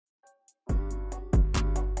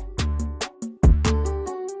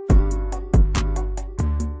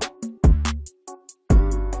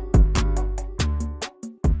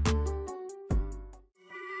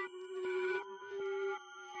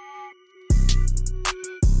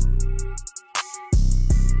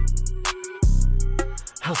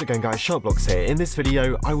How's it going, guys? SharkBlox here. In this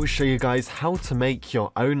video I will show you guys how to make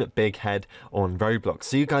your own big head on Roblox.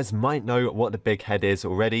 So you guys might know what the big head is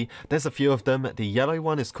already. There's a few of them. The yellow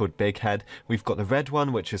one is called big head, we've got the red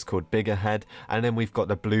one which is called bigger head, and then we've got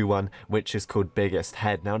the blue one which is called biggest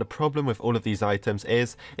head. Now the problem with all of these items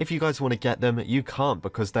is if you guys want to get them you can't,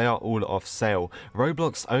 because they are all off sale.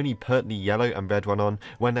 Roblox only put the yellow and red one on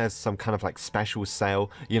when there's some kind of like special sale,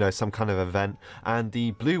 you know, some kind of event, and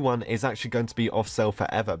the blue one is actually going to be off sale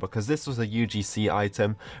forever because this was a UGC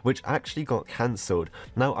item which actually got cancelled.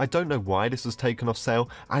 Now I don't know why this was taken off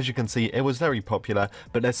sale. As you can see, it was very popular,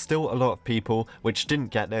 but there's still a lot of people which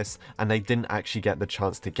didn't get this and they didn't actually get the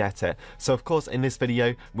chance to get it. So of course in this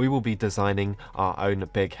video we will be designing our own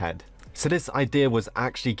big head. So this idea was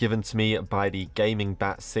actually given to me by the Gaming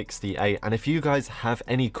Bat 68, and if you guys have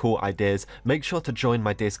any cool ideas, make sure to join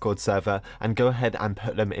my Discord server and go ahead and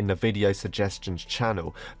put them in the video suggestions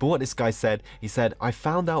channel. But what this guy said, he said, I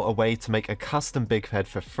found out a way to make a custom big head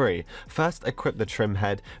for free. First, equip the trim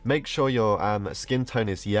head, make sure your skin tone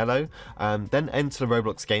is yellow, then enter the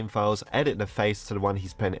Roblox game files, edit the face to the one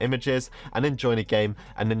he's put in images, and then join a game,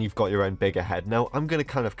 and then you've got your own bigger head. Now I'm going to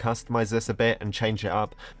kind of customize this a bit and change it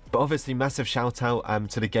up. But obviously massive shout out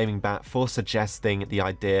to the Gaming Bat for suggesting the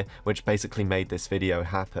idea which basically made this video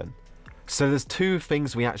happen. So there's two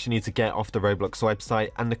things we actually need to get off the Roblox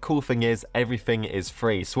website, and the cool thing is everything is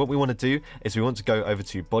free. So what we want to do is we want to go over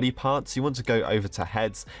to body parts, you want to go over to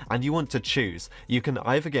heads, and you want to choose. You can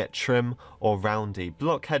either get trim or roundy.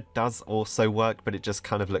 Blockhead does also work, but it just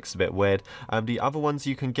kind of looks a bit weird. The other ones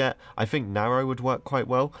you can get, I think narrow would work quite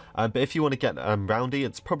well, but if you want to get roundy,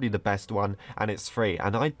 it's probably the best one and it's free.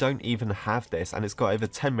 And I don't even have this, and it's got over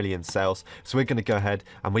 10 million sales, so we're going to go ahead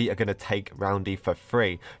and we are going to take roundy for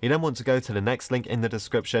free. You then want to go to the next link in the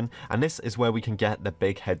description, and this is where we can get the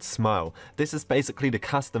big head smile. This is basically the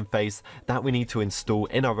custom face that we need to install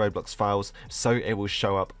in our Roblox files so it will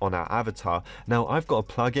show up on our avatar. Now I've got a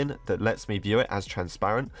plugin that lets me view it as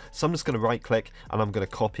transparent, so I'm just going to right click and I'm going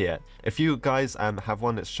to copy it. If you guys have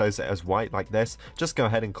one that shows it as white like this, just go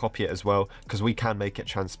ahead and copy it as well, because we can make it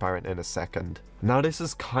transparent in a second. Now this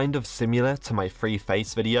is kind of similar to my free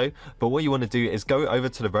face video, but what you want to do is go over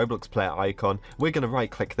to the Roblox player icon, we're going to right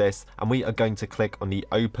click this and we are going to click on the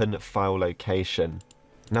open file location.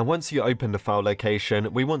 Now once you open the file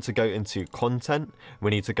location, we want to go into content,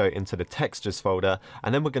 we need to go into the textures folder,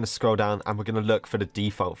 and then we're going to scroll down and we're going to look for the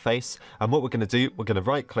default face. And what we're going to do, we're going to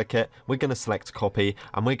right click it, we're going to select copy,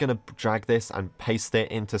 and we're going to drag this and paste it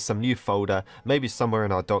into some new folder, maybe somewhere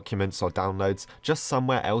in our documents or downloads, just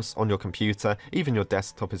somewhere else on your computer, even your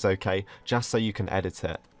desktop is okay, just so you can edit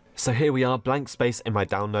it. So here we are, blank space in my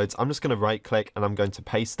downloads. I'm just going to right click and I'm going to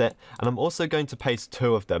paste it, and I'm also going to paste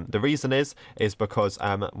two of them. The reason is because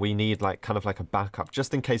we need like kind of like a backup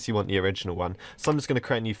just in case you want the original one. So I'm just going to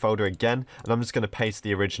create a new folder again and I'm just going to paste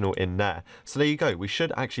the original in there. So there you go, we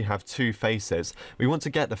should actually have two faces. We want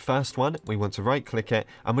to get the first one, we want to right click it,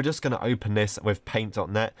 and we're just going to open this with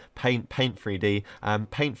paint.net, Paint 3D.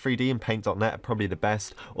 Paint 3D and Paint.net are probably the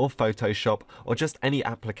best, or Photoshop, or just any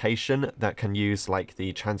application that can use like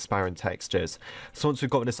the transparent textures. So once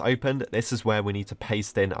we've got this opened, this is where we need to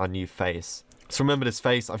paste in our new face. So remember this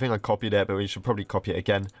face, I think I copied it, but we should probably copy it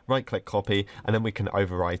again. Right click copy, and then we can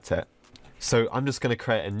overwrite it. So I'm just going to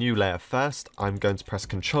create a new layer first. I'm going to press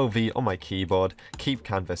Ctrl V on my keyboard, keep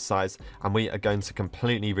canvas size, and we are going to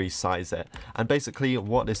completely resize it. And basically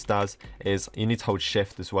what this does is you need to hold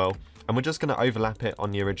shift as well. And we're just going to overlap it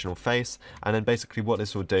on the original face, and then basically what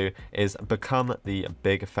this will do is become the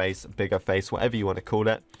bigger face, whatever you want to call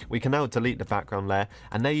it. We can now delete the background layer,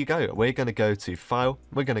 and there you go. We're going to go to File,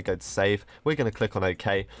 we're going to go to Save, we're going to click on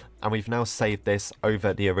OK, and we've now saved this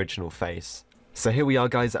over the original face. So here we are,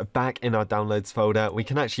 guys, back in our downloads folder. We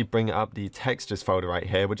can actually bring up the textures folder right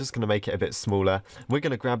here. We're just going to make it a bit smaller. We're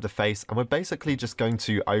going to grab the face and we're basically just going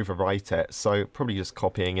to overwrite it. So probably just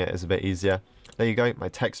copying it is a bit easier. There you go, my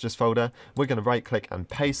textures folder. We're going to right click and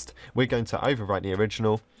paste. We're going to overwrite the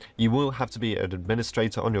original. You will have to be an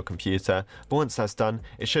administrator on your computer, but once that's done,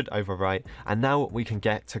 it should overwrite. And now we can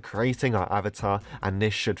get to creating our avatar, and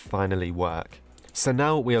this should finally work. So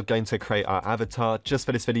now we are going to create our avatar. Just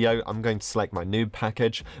for this video, I'm going to select my noob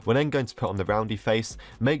package. We're then going to put on the roundy face.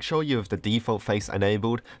 Make sure you have the default face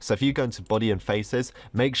enabled. So if you go into body and faces,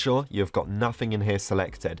 make sure you've got nothing in here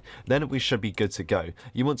selected. Then we should be good to go.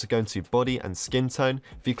 You want to go into body and skin tone.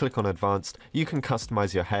 If you click on advanced, you can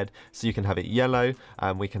customize your head. So you can have it yellow,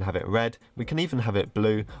 we can have it red, we can even have it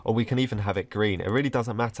blue, or we can even have it green. It really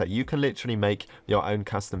doesn't matter. You can literally make your own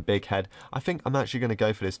custom big head. I think I'm actually going to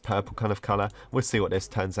go for this purple kind of color. We'll we'll see what this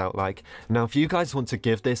turns out like. Now, if you guys want to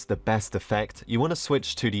give this the best effect, you want to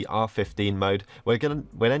switch to the R15 mode. We're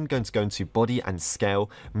then going to go into body and scale.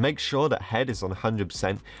 Make sure that head is on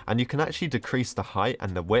 100%, and you can actually decrease the height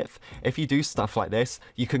and the width. If you do stuff like this,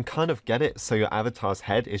 you can kind of get it so your avatar's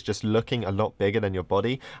head is just looking a lot bigger than your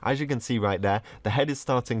body. As you can see right there, the head is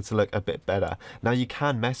starting to look a bit better. Now, you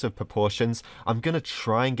can mess with proportions. I'm going to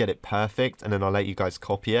try and get it perfect, and then I'll let you guys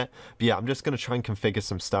copy it. But yeah, I'm just going to try and configure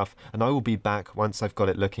some stuff, and I will be back once I've got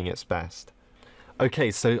it looking its best.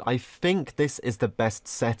 Okay, so I think this is the best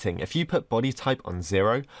setting. If you put body type on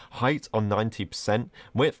 0, height on 90%,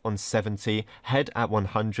 width on 70, head at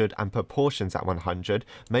 100, and proportions at 100,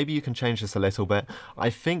 maybe you can change this a little bit. I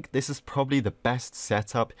think this is probably the best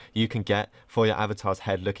setup you can get for your avatar's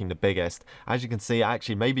head looking the biggest. As you can see,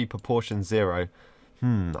 actually, maybe proportion 0.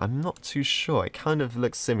 I'm not too sure. It kind of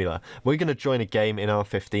looks similar. We're going to join a game in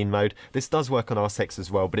R15 mode. This does work on R6 as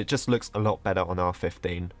well, but it just looks a lot better on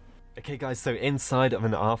R15. Okay guys, so inside of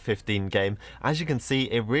an R15 game, as you can see,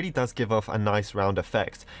 it really does give off a nice round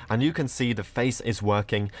effect, and you can see the face is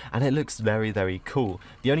working and it looks very, very cool.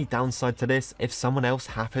 The only downside to this, if someone else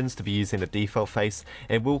happens to be using the default face,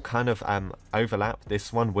 it will kind of overlap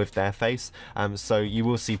this one with their face, so you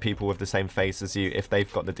will see people with the same face as you if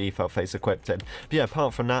they've got the default face equipped in. But yeah,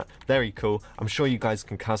 apart from that, very cool. I'm sure you guys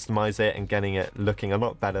can customize it and getting it looking a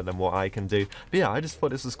lot better than what I can do. But yeah, I just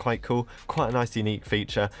thought this was quite cool, quite a nice unique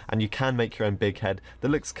feature, and you can make your own big head that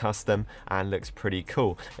looks custom and looks pretty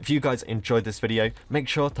cool. If you guys enjoyed this video, make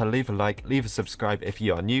sure to leave a like, leave a subscribe if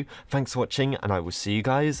you are new. Thanks for watching, and I will see you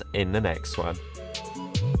guys in the next one.